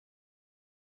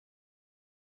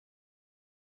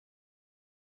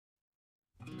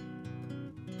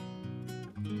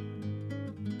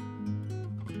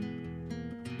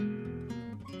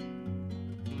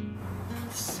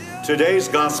Today's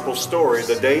gospel story,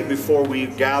 the day before we'll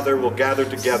gather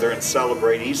together and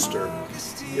celebrate Easter,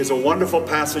 is a wonderful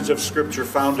passage of Scripture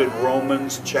found in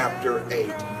Romans chapter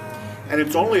 8. And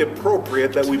it's only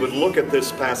appropriate that we would look at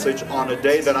this passage on a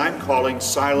day that I'm calling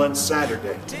Silent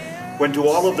Saturday, when to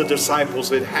all of the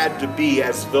disciples it had to be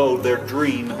as though their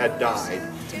dream had died.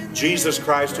 Jesus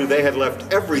Christ, who they had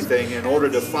left everything in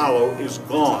order to follow, is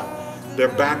gone. They're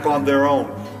back on their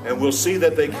own. And we'll see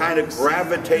that they kind of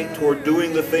gravitate toward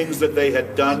doing the things that they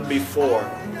had done before.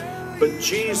 But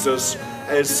Jesus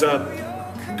is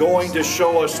going to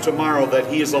show us tomorrow that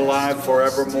He is alive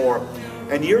forevermore.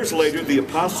 And years later, the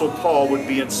Apostle Paul would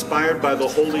be inspired by the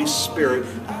Holy Spirit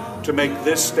to make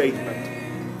this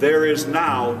statement: there is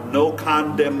now no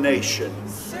condemnation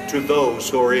to those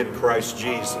who are in Christ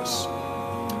Jesus.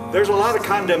 There's a lot of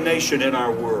condemnation in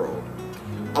our world.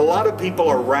 A lot of people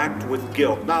are racked with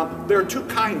guilt. Now, there are two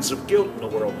kinds of guilt in the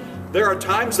world. There are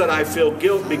times that I feel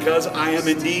guilt because I am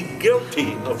indeed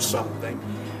guilty of something.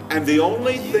 And the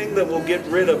only thing that will get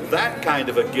rid of that kind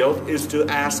of a guilt is to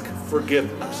ask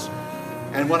forgiveness.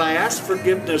 And when I ask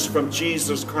forgiveness from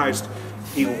Jesus Christ,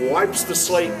 He wipes the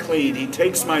slate clean. He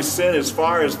takes my sin as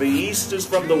far as the east is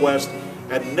from the west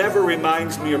and never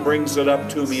reminds me or brings it up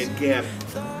to me again.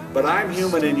 But I'm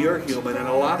human and you're human, and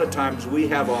a lot of times we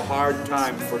have a hard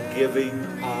time forgiving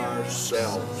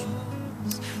ourselves.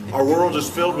 Our world is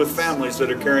filled with families that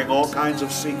are carrying all kinds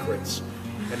of secrets,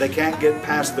 and they can't get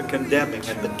past the condemning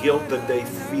and the guilt that they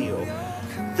feel.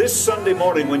 This Sunday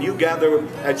morning, when you gather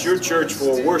at your church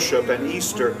for worship and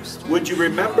Easter, would you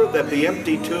remember that the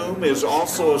empty tomb is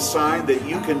also a sign that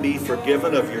you can be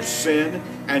forgiven of your sin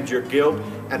and your guilt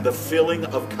and the feeling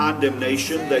of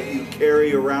condemnation that you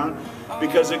carry around?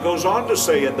 Because it goes on to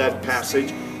say in that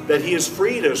passage that He has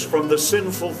freed us from the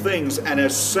sinful things and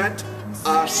has set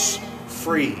us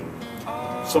free.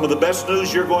 Some of the best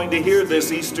news you're going to hear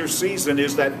this Easter season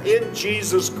is that in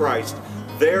Jesus Christ,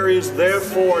 there is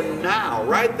therefore now,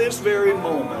 right this very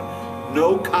moment,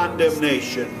 no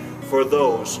condemnation for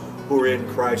those who are in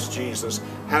Christ Jesus.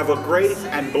 Have a great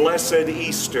and blessed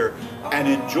Easter and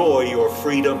enjoy your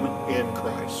freedom in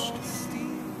Christ.